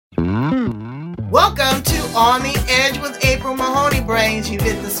Welcome to On the Edge with April Mahoney Brains. You've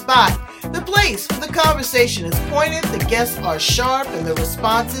hit the spot. The place where the conversation is pointed, the guests are sharp, and the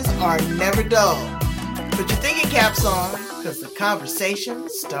responses are never dull. Put your thinking caps on, because the conversation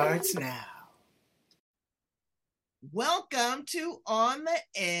starts now. Welcome to On the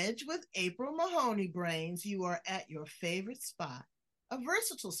Edge with April Mahoney Brains. You are at your favorite spot, a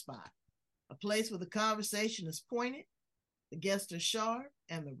versatile spot, a place where the conversation is pointed, the guests are sharp,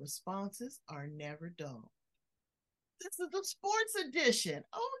 and the responses are never dull. This is the sports edition.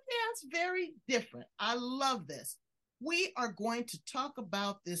 Oh, yeah, it's very different. I love this. We are going to talk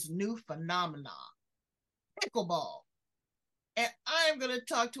about this new phenomenon, pickleball. And I am going to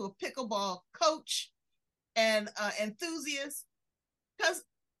talk to a pickleball coach and enthusiast, because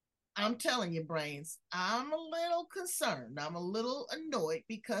I'm telling you, Brains, I'm a little concerned. I'm a little annoyed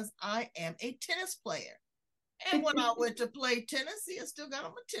because I am a tennis player. And when I went to play tennis, see, I still got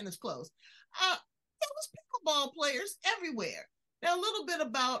on my tennis clothes. There was pickleball players everywhere. Now, a little bit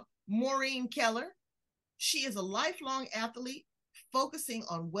about Marion Keller. She is a lifelong athlete focusing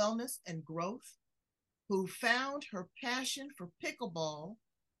on wellness and growth, who found her passion for pickleball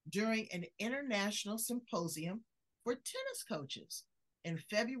during an International Symposium for tennis coaches in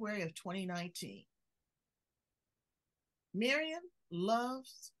February of 2019. Marion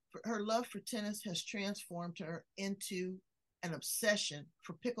her love for tennis has transformed her into an obsession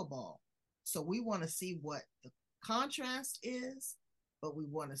for pickleball. So we want to see what the contrast is, but we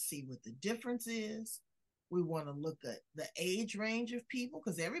want to see what the difference is. We want to look at the age range of people,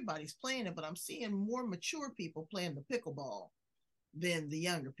 because everybody's playing it, but I'm seeing more mature people playing the pickleball than the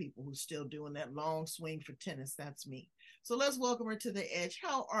younger people who's still doing that long swing for tennis. That's me. So let's welcome her to the edge.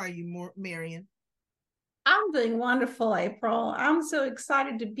 How are you, Marion? I'm doing wonderful, April. I'm so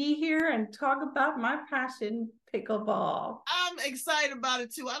excited to be here and talk about my passion, pickleball. I'm excited about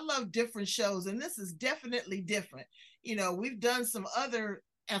it too. I love different shows, and this is definitely different. You know, we've done some other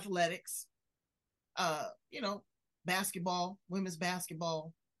athletics, basketball, women's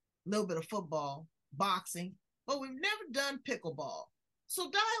basketball, a little bit of football, boxing, but we've never done pickleball.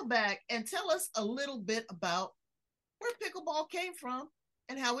 So dial back and tell us a little bit about where pickleball came from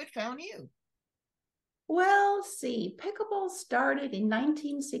and how it found you. Well, see, pickleball started in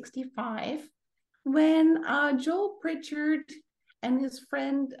 1965 when Joel Pritchard and his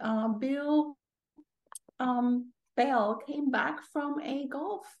friend Bill Bell came back from a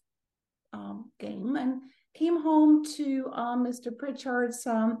golf game and came home to Mr. Pritchard's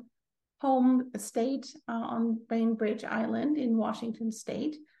home estate on Bainbridge Island in Washington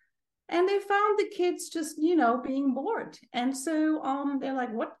State. And they found the kids just, being bored. And so they're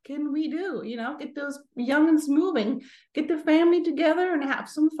like, what can we do? Get those youngins moving, get the family together and have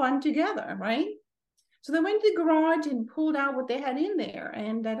some fun together, right? So they went to the garage and pulled out what they had in there.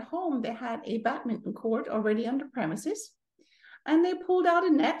 And at home, they had a badminton court already on the premises. And they pulled out a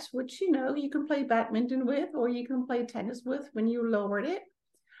net, which, you can play badminton with, or you can play tennis with when you lowered it.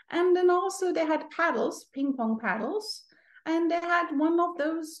 And then also they had paddles, ping pong paddles. And they had one of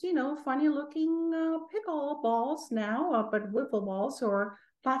those, funny looking pickle balls now, but wiffle balls or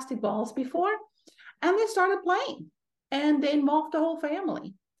plastic balls before. And they started playing, and they involved the whole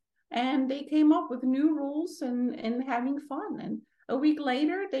family. And they came up with new rules and having fun. And a week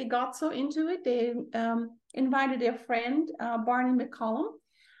later, they got so into it, they invited their friend, Barney McCollum.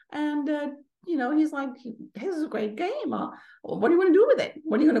 And, he's like, this is a great game. What do you want to do with it?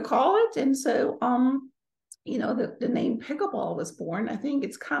 What are you going to call it? And so, the name pickleball was born. I think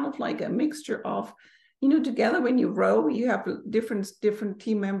it's kind of like a mixture of, together when you row, you have different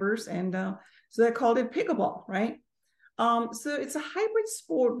team members. And so they called it pickleball, right? So it's a hybrid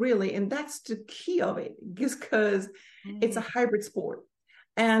sport, really. And that's the key of it, just because it's a hybrid sport.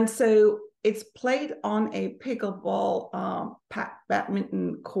 And so it's played on a pickleball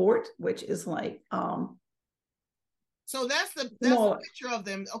badminton court, which is like... So that's the picture of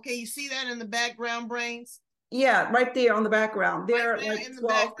them. Okay, you see that in the background, Brains? Yeah, right there on the background. There, right there in the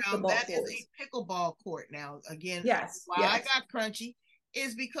background, that is a pickleball court. Now, again, why I got crunchy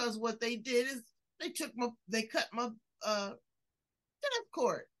is because what they did is they cut my tennis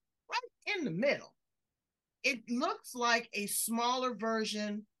court right in the middle. It looks like a smaller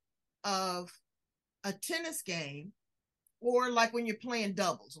version of a tennis game, or like when you're playing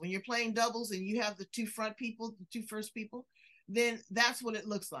doubles. When you're playing doubles and you have the two first people, then that's what it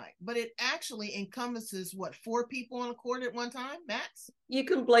looks like. But it actually encompasses, 4 people on a court at one time, max? You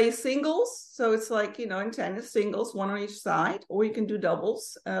can play singles. So it's like, in tennis, singles, one on each side, or you can do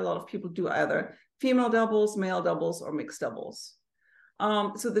doubles. A lot of people do either female doubles, male doubles, or mixed doubles.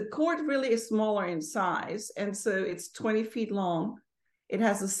 So the court really is smaller in size. And so it's 20 feet long. It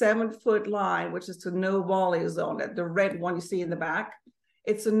has a 7-foot line, which is the no volley zone, that the red one you see in the back.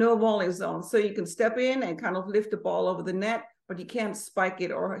 It's a no volley zone. So you can step in and kind of lift the ball over the net, but you can't spike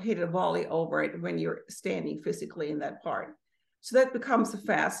it or hit a volley over it when you're standing physically in that part. So that becomes a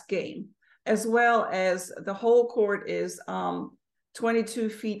fast game, as well as the whole court is 22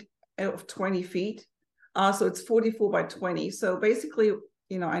 feet of 20 feet. So it's 44 by 20. So basically,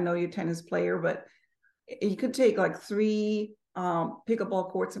 I know you're a tennis player, but you could take like 3 pickleball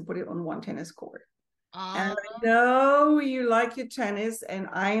courts and put it on one tennis court. And I know you like your tennis, and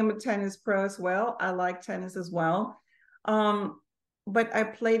I am a tennis pro as well. I like tennis as well. But I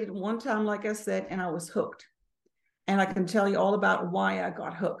played it one time, like I said, and I was hooked. And I can tell you all about why I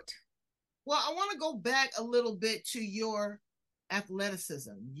got hooked. Well, I want to go back a little bit to your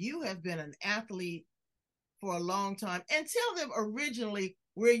athleticism. You have been an athlete for a long time, and tell them originally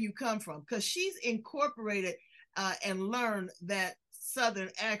where you come from, because she's incorporated and learned that Southern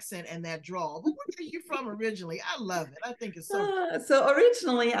accent and that drawl. But where are you from originally? I love it. I think it's so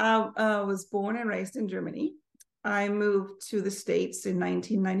originally I was born and raised in Germany. I moved to the States in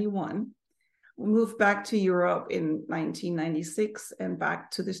 1991. We moved back to Europe in 1996 and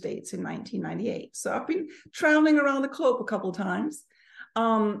back to the States in 1998. So I've been traveling around the globe a couple of times.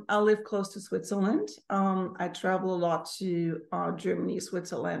 I live close to Switzerland. I travel a lot to Germany,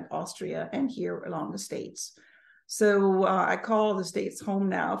 Switzerland, Austria, and here along the States. So I call the States home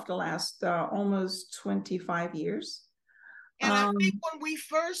now for the last almost 25 years. And I think when we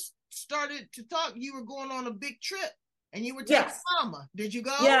first started to talk, you were going on a big trip and you were taking Mama. Did you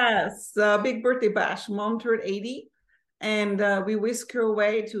go? Yes, big birthday bash. Mom turned 80. And we whisked her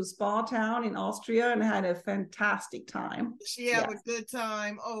away to a spa town in Austria and had a fantastic time. Did she have a good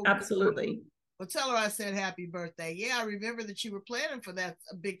time? Oh, absolutely. Good. Well, tell her I said happy birthday. Yeah, I remember that you were planning for that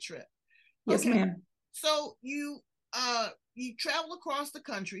a big trip. Yes, ma'am. So you traveled across the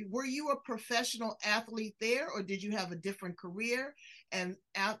country. Were you a professional athlete there, or did you have a different career? And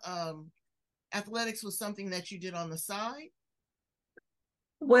athletics was something that you did on the side?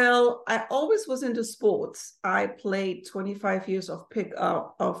 Well, I always was into sports. I played 25 years of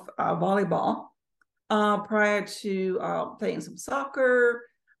volleyball prior to playing some soccer,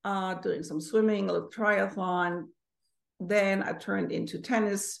 doing some swimming, a little triathlon. Then I turned into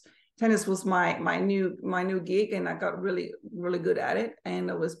tennis. Tennis was my new gig, and I got really, really good at it,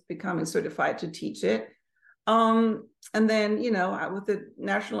 and I was becoming certified to teach it. And then, with the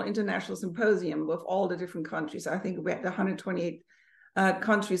International Symposium with all the different countries, I think we had 128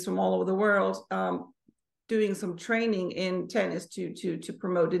 countries from all over the world, doing some training in tennis to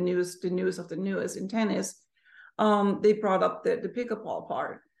promote the newest of the newest in tennis. They brought up the pickleball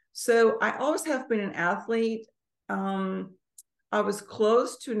part. So I always have been an athlete. I was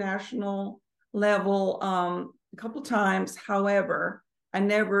close to national level a couple times. However, I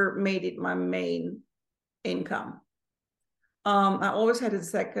never made it my main income. I always had a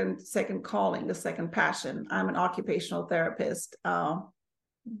second calling, a second passion. I'm an occupational therapist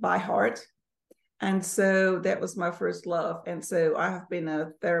by heart. And so that was my first love. And so I have been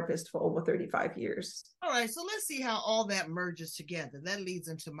a therapist for over 35 years. All right. So let's see how all that merges together. That leads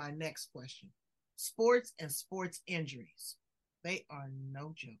into my next question. Sports and sports injuries. They are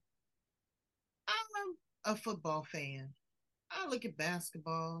no joke. I'm a football fan. I look at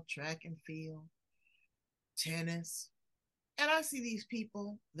basketball, track and field, tennis, and I see these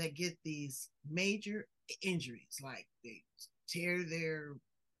people that get these major injuries, like they tear their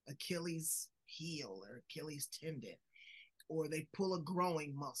Achilles heel or Achilles tendon, or they pull a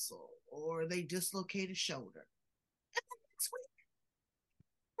growing muscle, or they dislocate a shoulder. And then next week,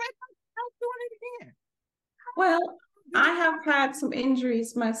 right back out doing it again. Well, I have had some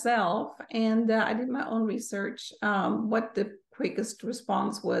injuries myself, and I did my own research, what the quickest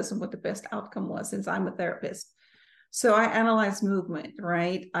response was and what the best outcome was, since I'm a therapist. So I analyze movement,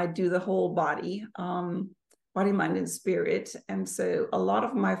 right? I do the whole body, body, mind, and spirit. And so a lot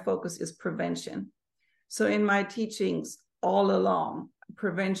of my focus is prevention. So in my teachings all along,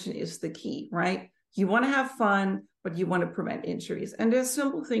 prevention is the key, right? You want to have fun, but you want to prevent injuries. And there's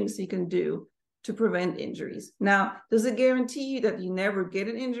simple things you can do to prevent injuries. Now, does it guarantee you that you never get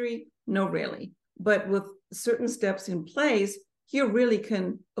an injury? No, really. But with certain steps in place, you really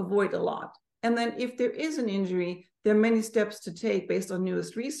can avoid a lot. And then if there is an injury, there are many steps to take based on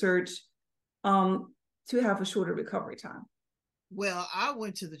newest research to have a shorter recovery time. Well, I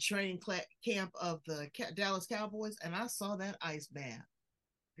went to the training camp of the Dallas Cowboys, and I saw that ice bath.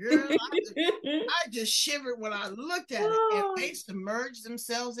 Girl, I just shivered when I looked at it. And they submerge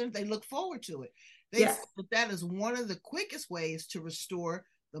themselves in it. They look forward to it. They said that is one of the quickest ways to restore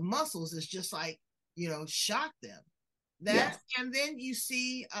the muscles, is just like, shock them. That, Yes. and then you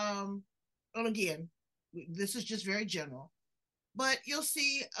see, and again, this is just very general, but you'll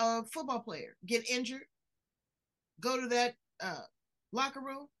see a football player get injured, go to that locker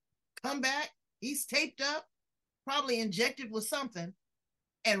room, come back, he's taped up, probably injected with something,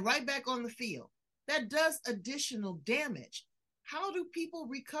 and right back on the field. That does additional damage. How do people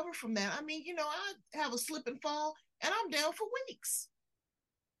recover from that? I mean, I have a slip and fall and I'm down for weeks.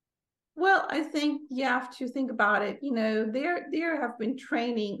 Well, I think you have to think about it. They have been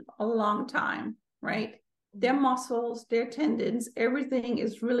training a long time, right? Their muscles, their tendons, everything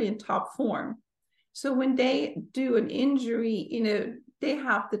is really in top form. So when they do an injury, they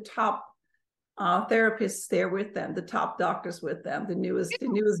have the top therapists there with them, the top doctors with them, the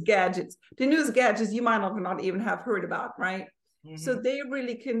newest gadgets you might not even have heard about, right? Mm-hmm. So they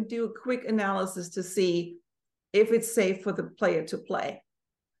really can do a quick analysis to see if it's safe for the player to play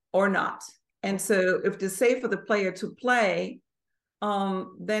or not. And so if it's safe for the player to play,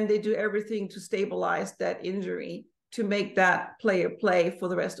 then they do everything to stabilize that injury to make that player play for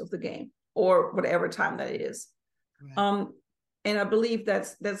the rest of the game or whatever time that it is. Right. And I believe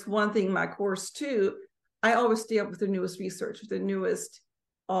that's one thing in my course too. I always stay up with the newest research, the newest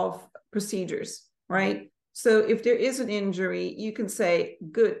of procedures, right? So if there is an injury, you can say,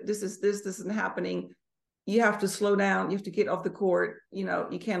 good, this isn't happening. You have to slow down. You have to get off the court.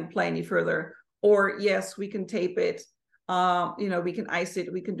 You can't play any further. Or yes, we can tape it. We can ice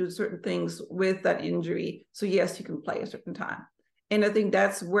it. We can do certain things with that injury. So yes, you can play a certain time. And I think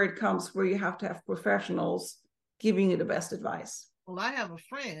that's where it comes, where you have to have professionals giving you the best advice. Well, I have a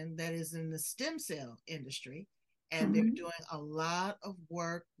friend that is in the stem cell industry, and they're doing a lot of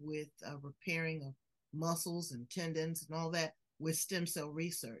work with repairing of muscles and tendons and all that with stem cell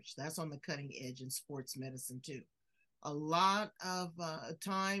research. That's on the cutting edge in sports medicine too. A lot of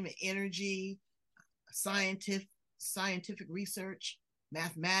time, energy, scientific research,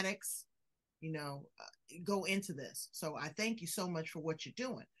 mathematics, go into this. So I thank you so much for what you're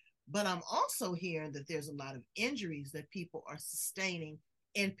doing. But I'm also hearing that there's a lot of injuries that people are sustaining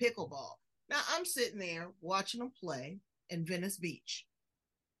in pickleball. Now, I'm sitting there watching them play in Venice Beach.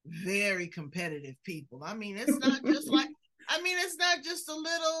 Very competitive people. I mean, it's not just a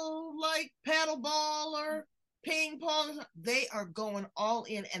little like paddle ball or ping pong. They are going all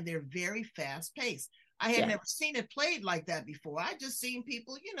in and they're very fast paced. I had never seen it played like that before. I just seen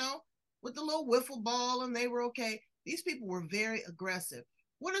people, with the little wiffle ball and they were okay. These people were very aggressive.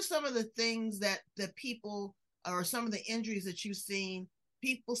 What are some of the things that people, or some of the injuries that you've seen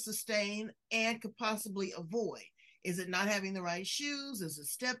people sustain and could possibly avoid? Is it not having the right shoes? Is it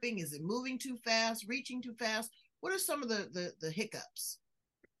stepping? Is it moving too fast, reaching too fast? What are some of the hiccups?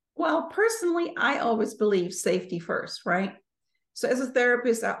 Well, personally, I always believe safety first, right? So as a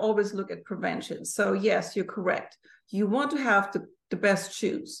therapist, I always look at prevention. So yes, you're correct. You want to have the best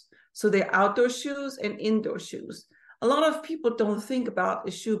shoes. So they're outdoor shoes and indoor shoes. A lot of people don't think about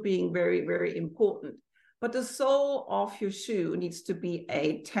the shoe being very, very important, but the sole of your shoe needs to be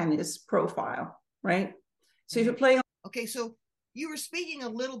a tennis profile, right? So if you're playing. Okay, so you were speaking a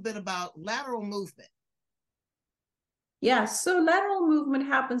little bit about lateral movement. Yes, so lateral movement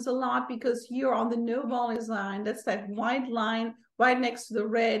happens a lot because you're on the no volley line. That's that white line right next to the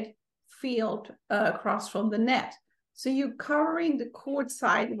red field across from the net. So you're covering the court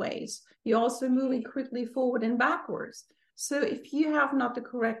sideways. You're also moving quickly forward and backwards. So if you have not the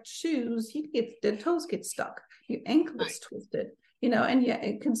correct shoes, the toes get stuck, your ankle gets twisted, and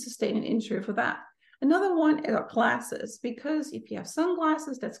it can sustain an injury for that. Another one are glasses, because if you have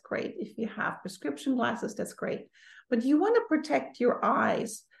sunglasses, that's great. If you have prescription glasses, that's great. But you want to protect your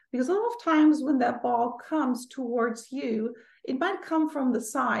eyes, because a lot of times when that ball comes towards you, it might come from the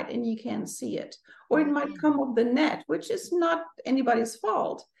side and you can't see it. Or it might come off the net, which is not anybody's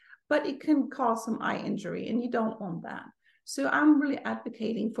fault, but it can cause some eye injury and you don't want that. So I'm really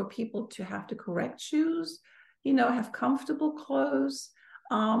advocating for people to have the correct shoes, have comfortable clothes,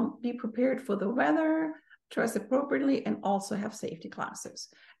 be prepared for the weather, dress appropriately, and also have safety glasses.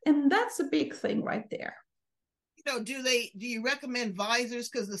 And that's a big thing right there. Do you recommend visors?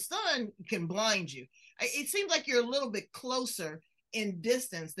 Because the sun can blind you. It seems like you're a little bit closer in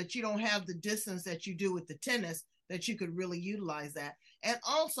distance, that you don't have the distance that you do with the tennis, that you could really utilize that. And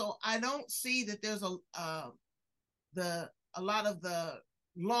also, I don't see that there's a lot of the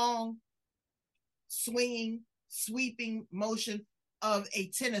long swinging, sweeping motion of a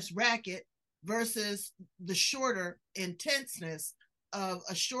tennis racket versus the shorter intenseness of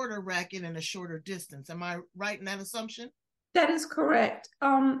a shorter racket and a shorter distance. Am I right in that assumption? That is correct.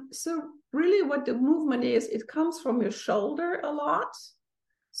 So really what the movement is, it comes from your shoulder a lot.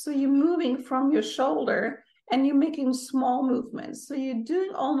 So you're moving from your shoulder and you're making small movements. So you're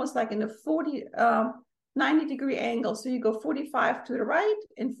doing almost like in a 90-degree angle. So you go 45 to the right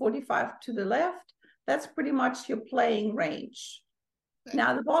and 45 to the left. That's pretty much your playing range. Okay.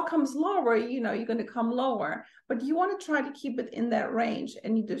 Now the ball comes lower, you're going to come lower, but you want to try to keep it in that range.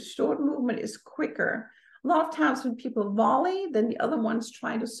 And the short movement is quicker. A lot of times when people volley, then the other one's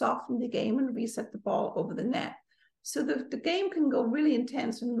trying to soften the game and reset the ball over the net. So the game can go really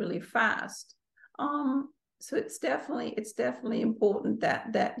intense and really fast. So it's definitely important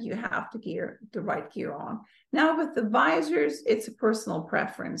that you have the right gear on. Now with the visors, it's a personal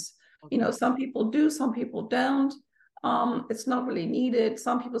preference. Okay. Some people do, some people don't. It's not really needed.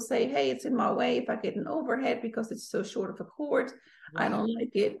 Some people say, hey, it's in my way if I get an overhead because it's so short of a court. Right. I don't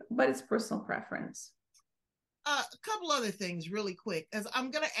like it, but it's personal preference. A couple other things really quick, as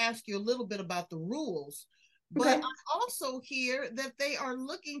I'm going to ask you a little bit about the rules, but okay. I also hear that they are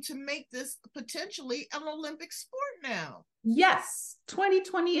looking to make this potentially an Olympic sport now. Yes,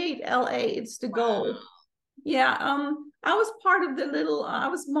 2028 LA, it's the goal. Yeah, I was part of I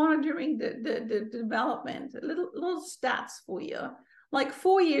was monitoring the development. Little stats for you. Like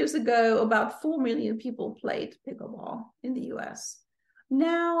 4 years ago, about 4 million people played pickleball in the US.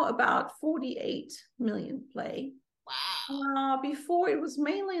 Now about 48 million play. Wow. Before it was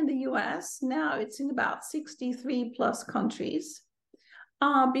mainly in the US. Now it's in about 63 plus countries.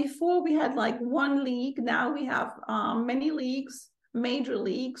 Before we had like one league. Now we have many leagues, major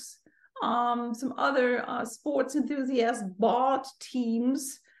leagues. Some other sports enthusiasts bought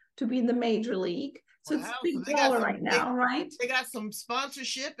teams to be in the major league. So wow. It's big baller right now, right? They got some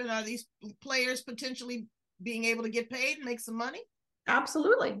sponsorship, and are these players potentially being able to get paid and make some money?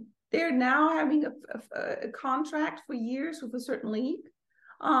 Absolutely. They're now having a contract for years with a certain league.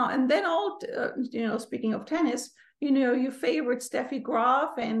 And then speaking of tennis, your favorite Steffi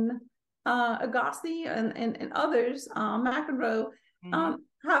Graf and Agassi and others, McEnroe, mm-hmm.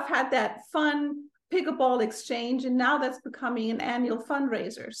 Have had that fun pickleball exchange, and now that's becoming an annual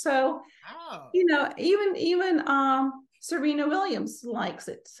fundraiser. So, even Serena Williams likes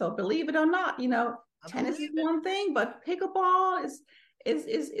it. So believe it or not, tennis is one thing, but pickleball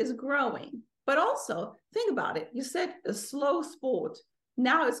is growing. But also think about it. You said a slow sport.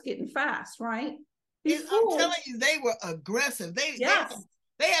 Now it's getting fast, right? I'm telling you, they were aggressive. They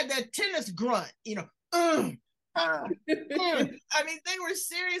had that tennis grunt, I mean, they were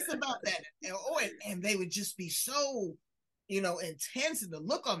serious about that. And they would just be so, intense, and the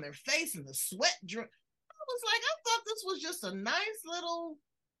look on their face and the sweat. I was like, I thought this was just a nice little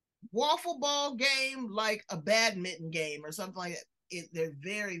waffle ball game, like a badminton game or something like that. They're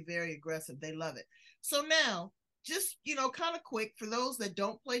very, very aggressive. They love it. So now, just, kind of quick, for those that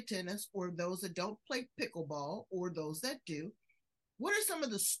don't play tennis or those that don't play pickleball or those that do, what are some of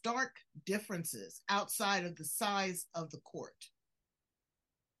the stark differences outside of the size of the court?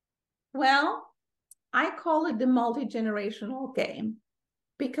 Well, I call it the multi-generational game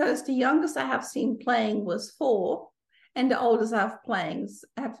because the youngest I have seen playing was 4, and the oldest I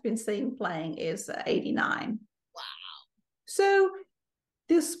have been seeing playing is 89. Wow. So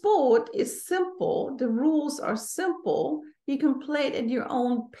the sport is simple. The rules are simple. You can play it at your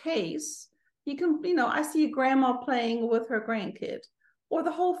own pace. You can, I see a grandma playing with her grandkid, or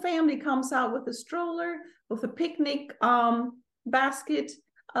the whole family comes out with a stroller, with a picnic basket,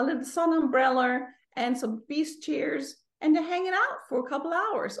 a little sun umbrella, and some beach chairs, and they're hanging out for a couple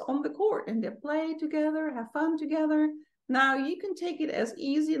hours on the court, and they play together, have fun together. Now you can take it as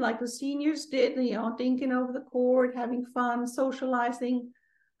easy like the seniors did, thinking over the court, having fun, socializing.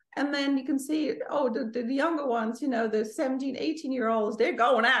 And then you can see, the younger ones, the 17, 18-year-olds, they're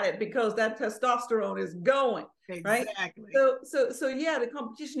going at it because that testosterone is going, exactly. Right? So yeah, the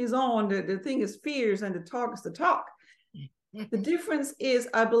competition is on. The thing is fierce, and the talk is the talk. The difference is,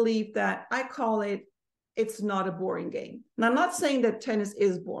 I believe that I call it's not a boring game. And I'm not saying that tennis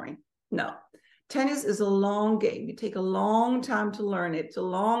is boring. No, tennis is a long game. You take a long time to learn it. It's a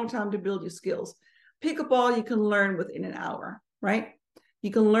long time to build your skills. Pickleball, you can learn within an hour, right? You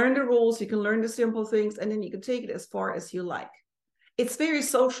can learn the rules, you can learn the simple things, and then you can take it as far as you like. It's very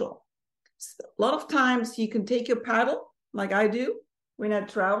social. A lot of times you can take your paddle, like I do. When I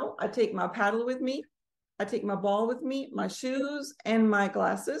travel, I take my paddle with me. I take my ball with me, my shoes, and my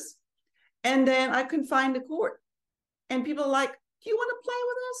glasses. And then I can find the court. And people are like, do you want to play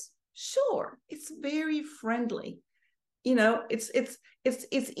with us? Sure. It's very friendly.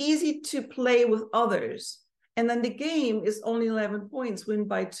 It's easy to play with others. And then the game is only 11 points, win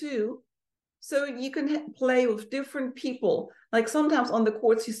by 2. So you can play with different people. Like sometimes on the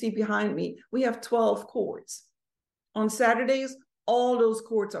courts you see behind me, we have 12 courts. On Saturdays, all those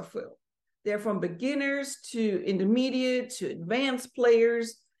courts are full. They're from beginners to intermediate to advanced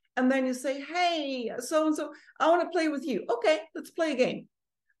players. And then you say, hey, so-and-so, I want to play with you. Okay, let's play a game.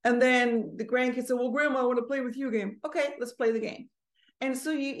 And then the grandkids say, well, Grandma, I want to play with you a game. Okay, let's play the game. And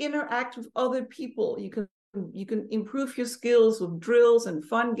so you interact with other people. You can improve your skills with drills and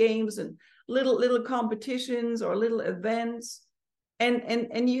fun games and little competitions or little events.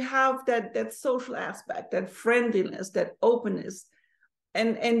 And you have that social aspect, that friendliness, that openness.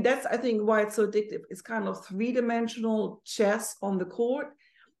 And that's, I think, why it's so addictive. It's kind of three-dimensional chess on the court,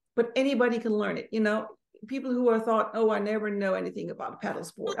 but anybody can learn it. People who are thought, oh, I never know anything about a paddle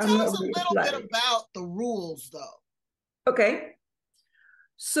sport. Well, tell us a little bit about the rules, though. Okay.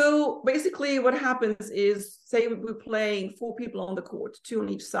 So basically what happens is, say we're playing 4 people on the court, 2 on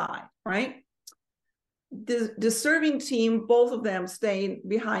each side, right? The serving team, both of them stay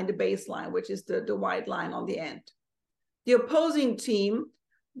behind the baseline, which is the white line on the end. The opposing team,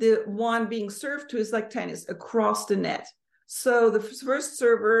 the one being served to, is like tennis, across the net. So the first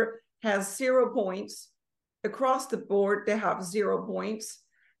server has 0 points. Across the board, they have 0 points.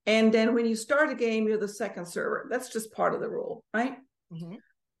 And then when you start a game, you're the second server. That's just part of the rule, right? Mm-hmm.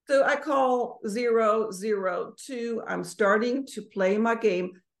 So I call 0, 0, 2. I'm starting to play my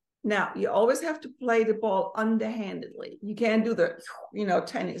game. Now, you always have to play the ball underhandedly. You can't do the,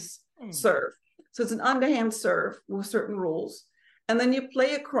 tennis serve. So it's an underhand serve with certain rules. And then you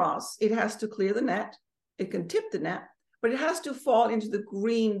play across. It has to clear the net. It can tip the net, but it has to fall into the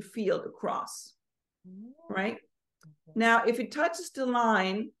green field across, right? Okay. Now, if it touches the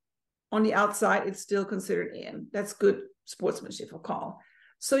line on the outside, it's still considered in. That's good sportsmanship, I'll call.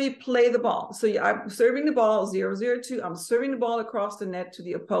 So you play the ball. So I'm serving the ball, 0, 0, 2. I'm serving the ball across the net to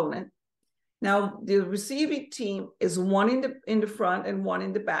the opponent. Now, the receiving team is one in the front and one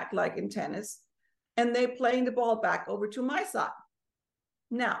in the back, like in tennis. And they're playing the ball back over to my side.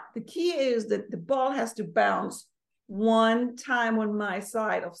 Now, the key is that the ball has to bounce 1 time on my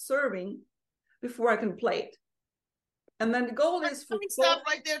side of serving before I can play it. And then the goal is for— Let me stop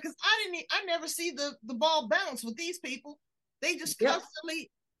right there, because I never see the ball bounce with these people. They just constantly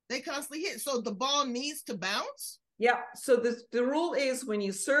hit. So the ball needs to bounce? Yeah. So the rule is, when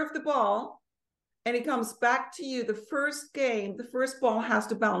you serve the ball and it comes back to you, the first ball has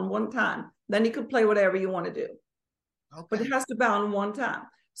to bounce 1 time. Then you can play whatever you want to do. Okay. But it has to bounce 1 time.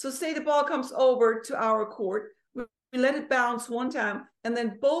 So say the ball comes over to our court, we let it bounce 1 time, and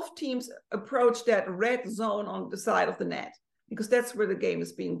then both teams approach that red zone on the side of the net, because that's where the game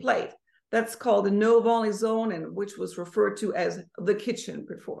is being played. That's called the no volley zone, and which was referred to as the kitchen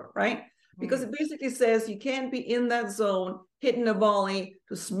before, right? Because it basically says you can't be in that zone hitting a volley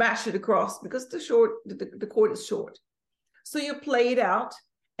to smash it across, because the court is short. So you play it out,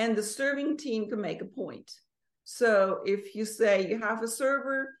 and the serving team can make a point. So if you say you have a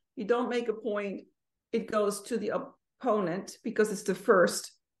server, you don't make a point, it goes to the opponent, because it's the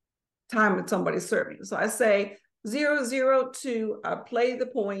first time that somebody's serving. So I say 0, 0, 2, I play the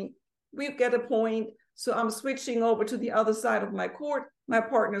point, we get a point. So I'm switching over to the other side of my court. My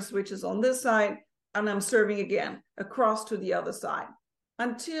partner switches on this side, and I'm serving again across to the other side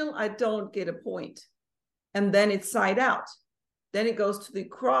until I don't get a point. And then it's side out. Then it goes to the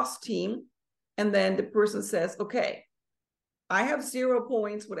cross team. And then the person says, okay, I have 0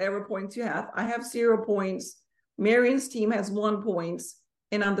 points, whatever points you have. I have 0 points. Marion's team has 1 point,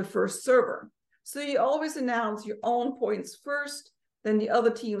 and I'm the first server. So you always announce your own points first, then the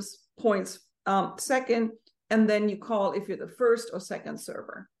other team's points second, and then you call if you're the first or second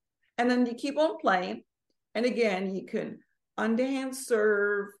server. And then you keep on playing. And again, you can underhand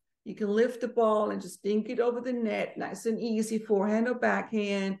serve, you can lift the ball and just dink it over the net, nice and easy, forehand or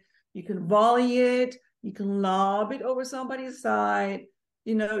backhand. You can volley it, you can lob it over somebody's side.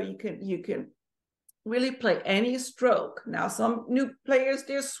 You can really play any stroke. Now, some new players,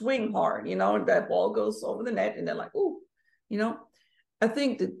 they swing hard, and that ball goes over the net and they're like, ooh, I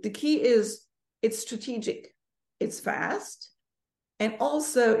think the key is it's strategic, it's fast, and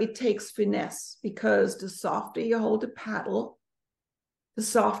also it takes finesse, because the softer you hold the paddle, the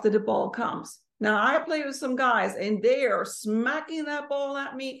softer the ball comes. Now, I play with some guys and they are smacking that ball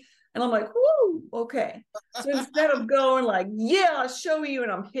at me, and I'm like, whoo, okay. So instead of going like, yeah, I'll show you,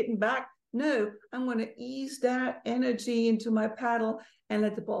 and I'm hitting back, no, I'm going to ease that energy into my paddle and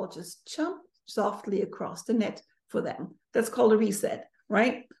let the ball just jump softly across the net for them. That's called a reset,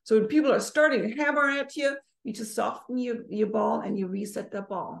 right? So when people are starting to hammer at you, you just soften your ball and you reset the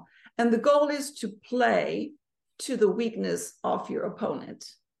ball. And the goal is to play to the weakness of your opponent.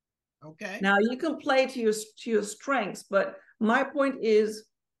 Okay. Now, you can play to your strengths, but my point is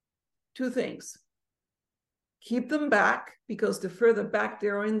 2 things. keep them back, because the further back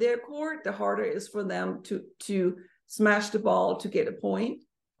they're in their court, the harder it is for them to smash the ball to get a point.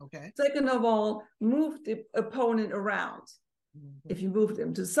 Okay. Second of all, move the opponent around. If you move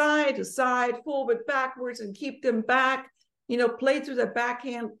them to side, forward, backwards, and keep them back, play to their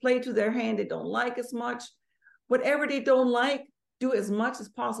backhand, play to their hand they don't like as much. Whatever they don't like, do as much as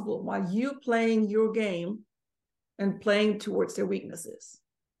possible while you playing your game and playing towards their weaknesses.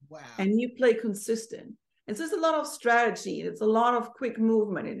 Wow. And you play consistent. And so it's a lot of strategy. It's a lot of quick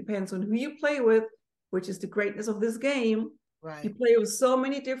movement. It depends on who you play with, which is the greatness of this game. Right. You play with so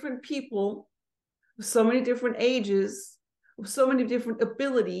many different people, with so many different ages, with so many different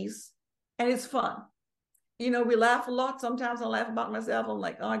abilities, and it's fun. We laugh a lot. Sometimes I laugh about myself. I'm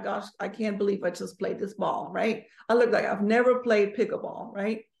like, oh my gosh, I can't believe I just played this ball, right? I look like I've never played pickleball,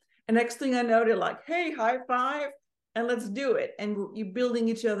 right? And next thing I know, they're like, hey, high five, and let's do it. And you're building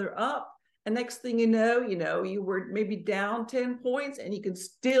each other up. And next thing you know, you were maybe down 10 points and you can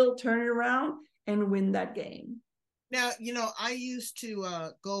still turn it around and win that game. Now, I used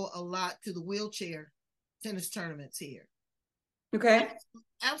to go a lot to the wheelchair tennis tournaments here. Okay.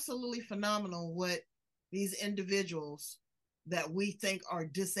 Absolutely phenomenal what these individuals that we think are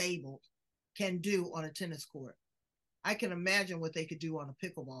disabled can do on a tennis court. I can imagine what they could do on a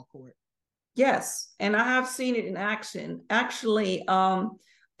pickleball court. Yes, and I have seen it in action. Actually,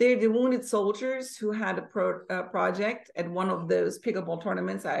 they're the wounded soldiers who had a project at one of those pickleball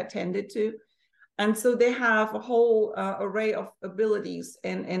tournaments I attended to. And so they have a whole array of abilities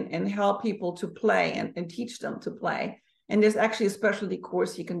and help people to play and teach them to play. And there's actually a specialty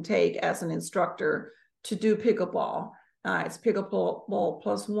course you can take as an instructor to do pickleball. It's pickleball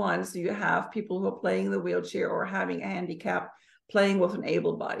 +1. So you have people who are playing in the wheelchair or having a handicap playing with an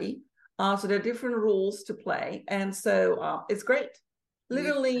able body. So there are different rules to play. And so it's great.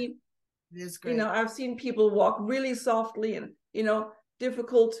 Literally, it's great. I've seen people walk really softly and,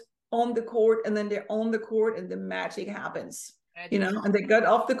 difficult on the court, and then they're on the court and the magic happens, and they got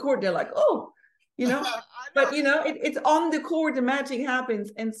off the court. They're like, oh, but it's on the court, the magic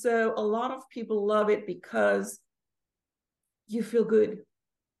happens. And so a lot of people love it because you feel good.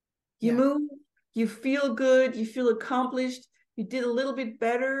 You move, you feel good, you feel accomplished, you did a little bit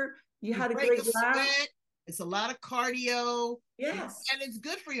better, you had a great laugh. It's a lot of cardio. Yes. And it's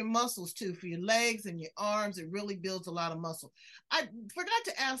good for your muscles too, for your legs and your arms. It really builds a lot of muscle. I forgot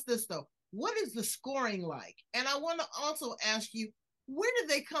to ask this though. What is the scoring like? And I want to also ask you, where did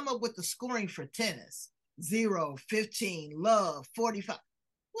they come up with the scoring for tennis? 0, 15, love, 45.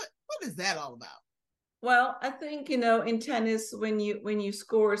 What is that all about? Well, I think, in tennis, when you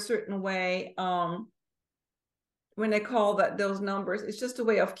score a certain way, when they call those numbers, it's just a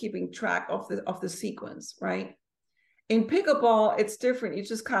way of keeping track of the sequence, right? In pickleball, it's different. It's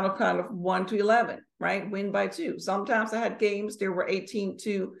just kind of 1 to 11, right? Win by 2. Sometimes I had games there were 18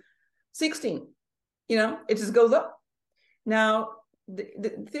 to 16. It just goes up. Now,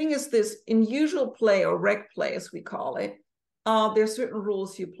 the thing is this: in usual play or rec play, as we call it, there's certain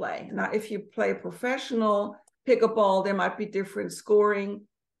rules you play. Now, if you play professional pickleball, there might be different scoring,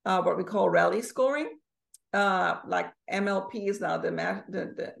 what we call rally scoring. Like MLP is now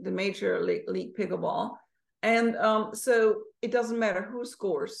the major league pickleball. And so it doesn't matter who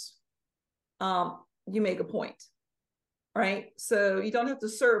scores, you make a point, right? So you don't have to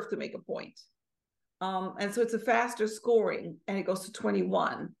serve to make a point. And so it's a faster scoring, and it goes to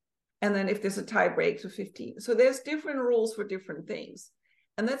 21. And then if there's a tie break to 15. So there's different rules for different things.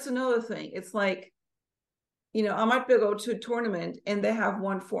 And that's another thing. It's like, I might go to a tournament and they have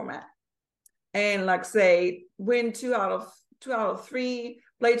one format. And like say, win 2 out of 3,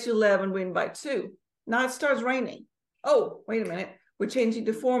 play to 11, win by 2. Now it starts raining. Oh, wait a minute. We're changing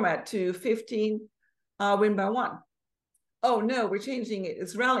the format to 15, win by 1. Oh no, we're changing it.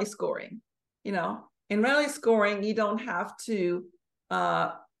 It's rally scoring. In rally scoring, you don't have to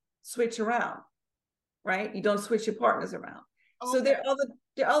switch around, right? You don't switch your partners around. Okay. So there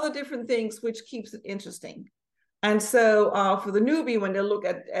are other different things which keeps it interesting. And so for the newbie, when they look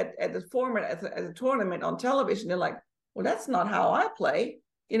at the format as a tournament on television, they're like, well, that's not how I play,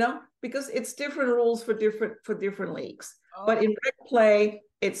 because it's different rules for different leagues. Oh. But in rec play,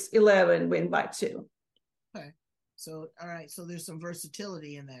 it's 11, win by 2. Okay. So, all right. So there's some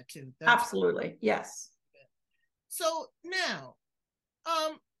versatility in that too. Absolutely. Yes. So now,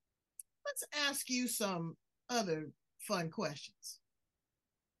 let's ask you some other fun questions.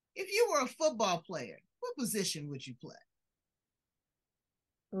 If you were a football player, what position would you play?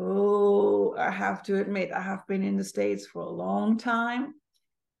 Oh, I have to admit, I have been in the States for a long time,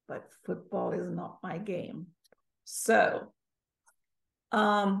 but football is not my game. So,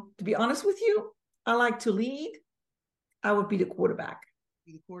 to be honest with you, I like to lead, I would be the quarterback.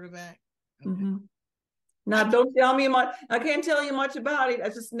 Be the quarterback. Okay. Mm-hmm. Now, don't tell me much. I can't tell you much about it. I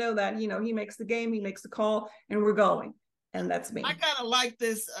just know that, he makes the game, he makes the call, and we're going. And that's me. I kind of like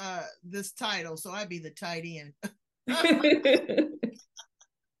this title, so I'd be the tight end.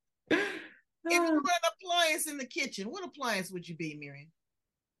 If you were an appliance in the kitchen, what appliance would you be, Marion?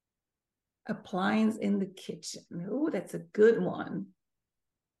 Appliance in the kitchen. Oh, that's a good one.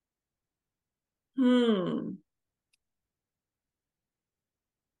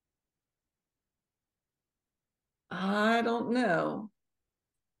 I don't know.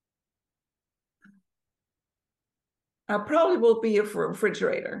 I probably will be a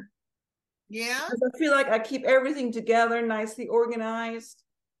refrigerator. Yeah. Because I feel like I keep everything together, nicely organized,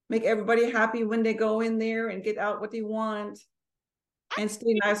 make everybody happy when they go in there and get out what they want, and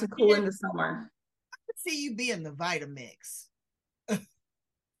stay nice and cool in the summer. I could see you being the Vitamix.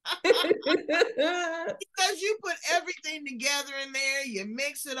 Because you put everything together in there, you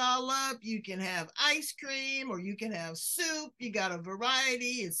mix it all up. You can have ice cream or you can have soup. You got a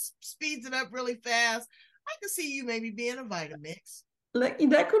variety. It speeds it up really fast. I can see you maybe being a Vitamix. Like,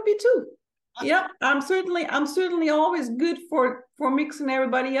 that could be too. Yep, I'm certainly always good for mixing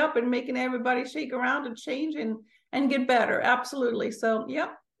everybody up and making everybody shake around and change and get better. Absolutely. So,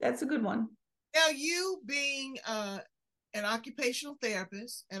 yep, that's a good one. Now, you being an occupational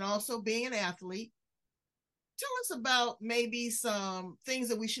therapist and also being an athlete, tell us about maybe some things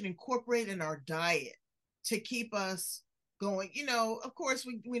that we should incorporate in our diet to keep us going. Of course,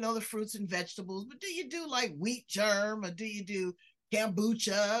 we know the fruits and vegetables, but do you do like wheat germ, or do you do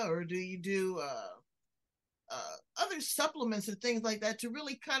kombucha, or do you do other supplements and things like that to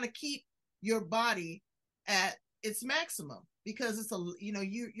really kind of keep your body at its maximum? Because it's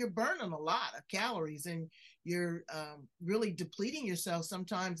you're burning a lot of calories, and you're really depleting yourself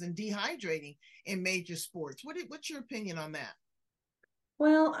sometimes and dehydrating in major sports. What's your opinion on that?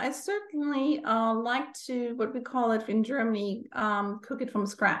 Well, I certainly like to, what we call it in Germany, cook it from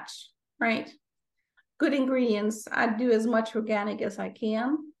scratch, right? Good ingredients. I do as much organic as I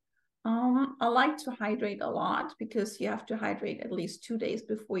can. I like to hydrate a lot because you have to hydrate at least 2 days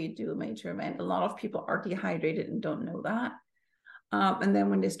before you do a major event. A lot of people are dehydrated and don't know that. And then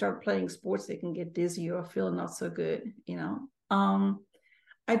when they start playing sports, they can get dizzy or feel not so good,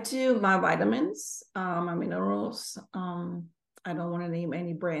 I do my vitamins, my minerals. I don't want to name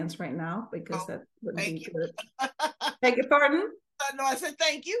any brands right now because that wouldn't be good. Beg your pardon? No, I said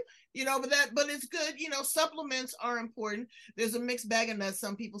thank you. But it's good. Supplements are important. There's a mixed bag of nuts.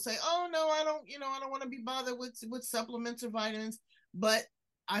 Some people say, "Oh no, I don't. I don't want to be bothered with supplements or vitamins." But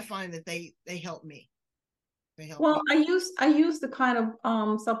I find that they help me. Well, I use the kind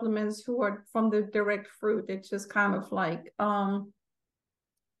of supplements who are from the direct fruit. It's just kind of like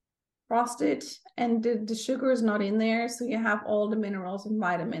frosted, and the sugar is not in there, so you have all the minerals and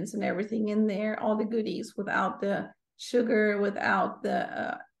vitamins and everything in there, all the goodies without the sugar, without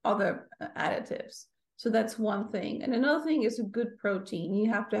the other additives. So that's one thing. And another thing is a good protein. You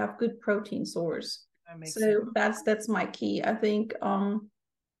have to have good protein source. So that's my key. I think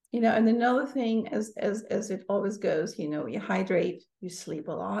and another thing, as it always goes, you hydrate, you sleep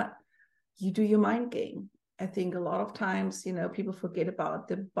a lot, you do your mind game. I think a lot of times, people forget about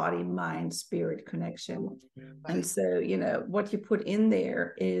the body, mind, spirit connection. And so, what you put in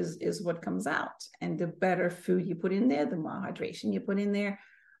there is what comes out. And the better food you put in there, the more hydration you put in there,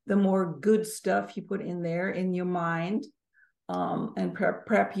 the more good stuff you put in there in your mind, and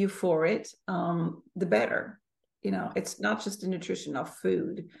prep you for it, the better. It's not just the nutrition of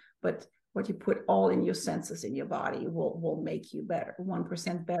food, but what you put all in your senses in your body will make you better.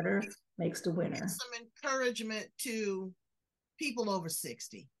 1% better makes the winner. Some encouragement to people over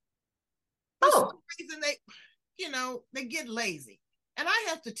 60. For some reason they get lazy. And I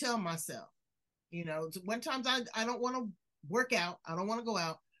have to tell myself, one time I don't want to work out. I don't want to go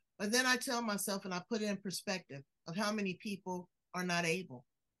out. But then I tell myself, and I put it in perspective of how many people are not able.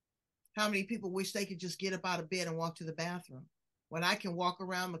 How many people wish they could just get up out of bed and walk to the bathroom, when I can walk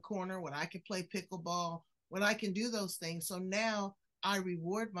around the corner, when I can play pickleball, when I can do those things. So now I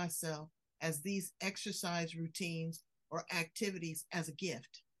reward myself as these exercise routines or activities as a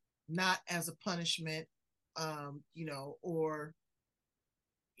gift, not as a punishment,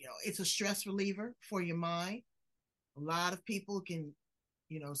 it's a stress reliever for your mind. A lot of people can,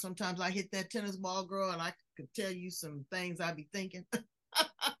 sometimes I hit that tennis ball, girl, and I could tell you some things I be thinking.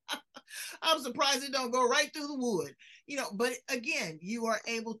 I'm surprised it don't go right through the wood, but again, you are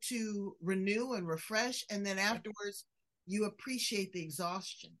able to renew and refresh. And then afterwards, you appreciate the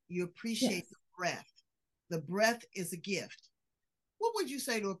exhaustion. You appreciate the breath. The breath is a gift. What would you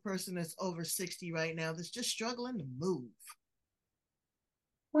say to a person that's over 60 right now that's just struggling to move?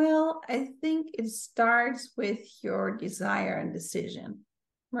 Well, I think it starts with your desire and decision,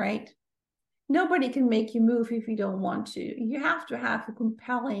 right? Nobody can make you move if you don't want to. You have to have a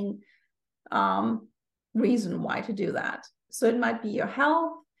compelling um, reason why to do that. So it might be your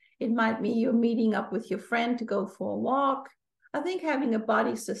health. It might be you're meeting up with your friend to go for a walk. I think having a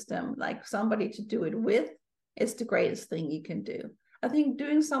body system, like somebody to do it with, is the greatest thing you can do. I think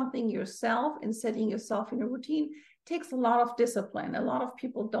doing something yourself and setting yourself in a routine takes a lot of discipline. A lot of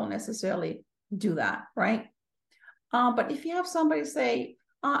people don't necessarily do that, right? But if you have somebody say,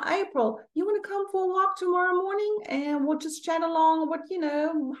 April, you want to come for a walk tomorrow morning and we'll just chat along what,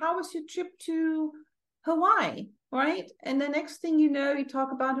 how was your trip to Hawaii, right? And the next thing you know, you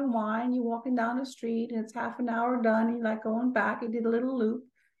talk about Hawaii and you're walking down the street and it's half an hour done. And you're like going back, you did a little loop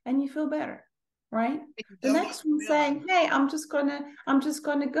and you feel better, right? The next one saying, hey, I'm just gonna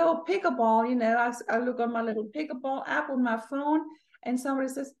go pickleball. I look on my little pickleball app on my phone and somebody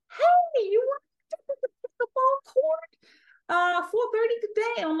says, hey, you want the ball court 4:30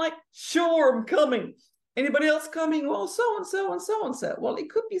 today. And I'm like, sure, I'm coming. Anybody else coming? Well, so and so and so and so. Well, it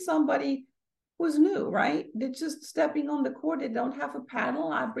could be somebody who's new, right? They're just stepping on the court. They don't have a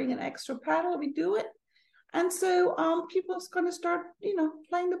paddle. I bring an extra paddle. We do it. And so people are going to start,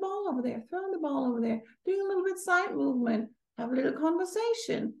 playing the ball over there, throwing the ball over there, doing a little bit side movement, have a little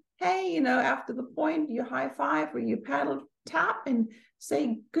conversation. Hey, after the point, you high five or you paddle tap and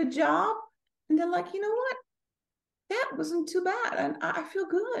say, good job. And they're like, you know what? That wasn't too bad. And I feel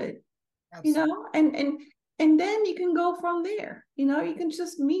good, Absolutely. and then you can go from there. You can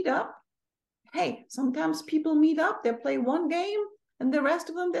just meet up. Hey, sometimes people meet up, they play one game and the rest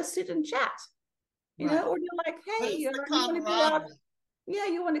of them, they sit and chat, Right. or you're like, hey, you want to go out. Camaraderie. Yeah,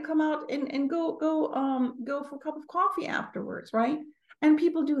 you want to come out and go for a cup of coffee afterwards, right? And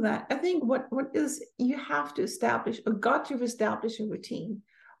people do that. I think what is, you have to establish, or got to establish a routine,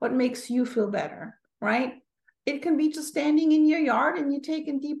 what makes you feel better, right? It can be just standing in your yard and you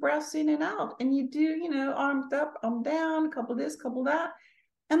taking deep breaths in and out and you do, arms up, arm down, a couple this, couple that,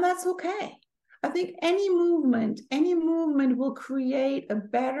 and that's okay. I think any movement will create a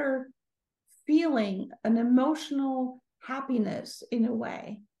better feeling, an emotional happiness in a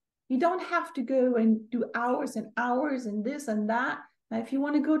way. You don't have to go and do hours and hours and this and that. Now, if you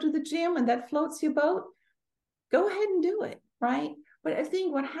want to go to the gym and that floats your boat, go ahead and do it, right? But I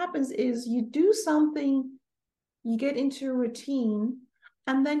think what happens is you do something, you get into a routine,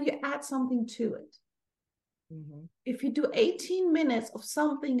 and then you add something to it. Mm-hmm. If you do 18 minutes of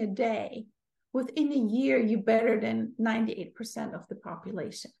something a day, within a year, you're better than 98% of the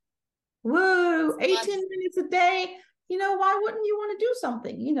population. Whoa, 18 minutes a day. Why wouldn't you want to do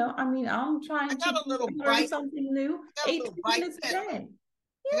something? I'm trying to learn something new. 18 minutes a day.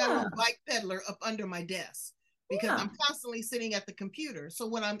 Yeah. I got a little bike peddler up under my desk because I'm constantly sitting at the computer. So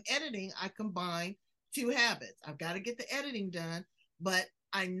when I'm editing, I combine two habits. I've got to get the editing done, but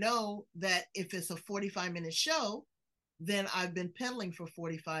I know that if it's a 45-minute show, then I've been pedaling for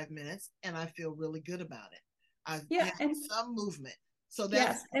 45 minutes and I feel really good about it. I've had some movement. So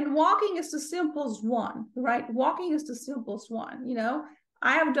that's and walking is the simplest one, right? Walking is the simplest one.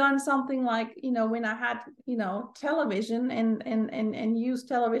 I have done something like, when I had, television and used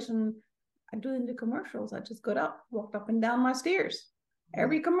television, I do in the commercials. I just got up, walked up and down my stairs.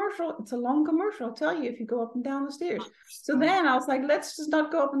 Every commercial, it's a long commercial. I'll tell you if you go up and down the stairs. So then I was like, let's just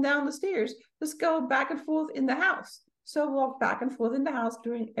not go up and down the stairs. Let's go back and forth in the house. So walk back and forth in the house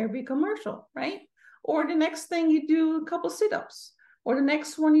during every commercial, right? Or the next thing you do a couple sit-ups. Or the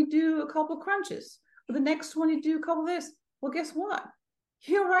next one you do a couple crunches. Or the next one you do a couple of this. Well, guess what?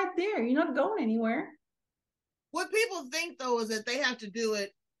 You're right there. You're not going anywhere. What people think, though, is that they have to do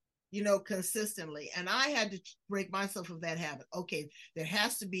it, consistently. And I had to break myself of that habit. Okay, there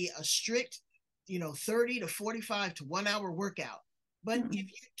has to be a strict, 30 to 45 to 1 hour workout. But if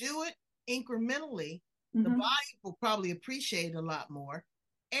you do it incrementally, the body will probably appreciate it a lot more.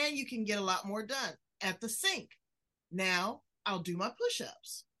 And you can get a lot more done at the sink. Now, I'll do my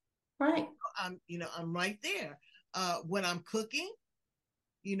push-ups. Right. I'm right there. When I'm cooking,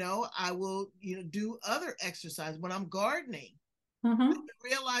 I will, do other exercise. When I'm gardening, I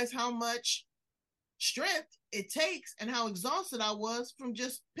realize how much strength it takes and how exhausted I was from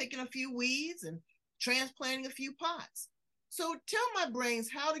just picking a few weeds and transplanting a few pots. So tell my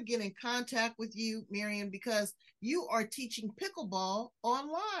brains how to get in contact with you, Marion, because you are teaching pickleball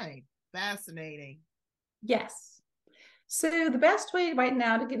online. Fascinating. Yes. So the best way right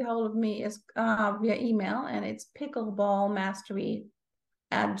now to get a hold of me is via email, and it's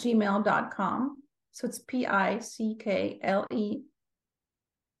pickleballmastery@gmail.com. So it's PICKLE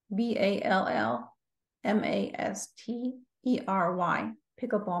BALLMASTERY,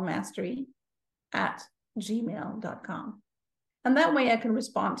 Pickleball Mastery at gmail.com. And that way I can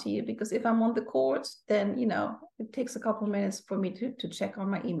respond to you, because if I'm on the court, then, it takes a couple of minutes for me to check on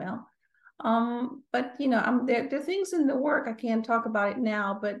my email. But there are things in the work. I can't talk about it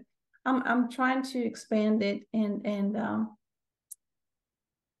now, but I'm trying to expand it, and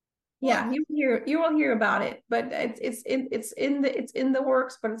yeah, you will hear about it, but it's in the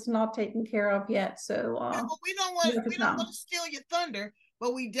works, but it's not taken care of yet. So we don't want to steal your thunder,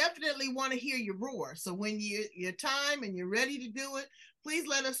 but we definitely want to hear your roar. So when your time and you're ready to do it, please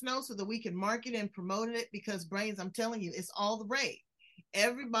let us know so that we can market and promote it, because Brains, I'm telling you, it's all the rage.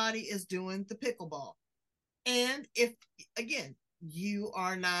 Everybody is doing the pickleball. And if, again, you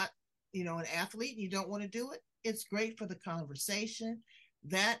are not, an athlete and you don't want to do it, it's great for the conversation.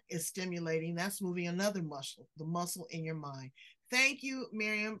 That is stimulating. That's moving another muscle, the muscle in your mind. Thank you,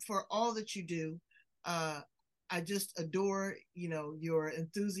 Miriam, for all that you do. I just adore, your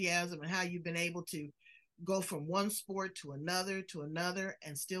enthusiasm and how you've been able to go from one sport to another,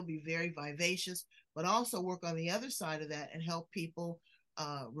 and still be very vivacious, but also work on the other side of that and help people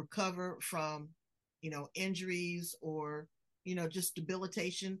recover from, injuries or, just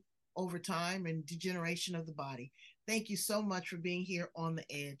debilitation over time and degeneration of the body. Thank you so much for being here on The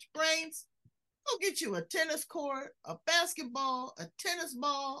Edge. Brains, go get you a tennis court, a basketball, a tennis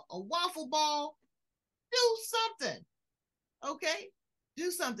ball, a waffle ball. Do something, okay?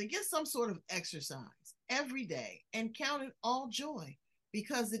 Do something. Get some sort of exercise every day and count it all joy,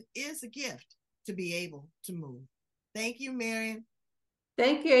 because it is a gift to be able to move. Thank you, Marion.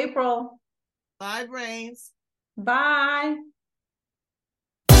 Thank you, April. Bye, Brains. Bye.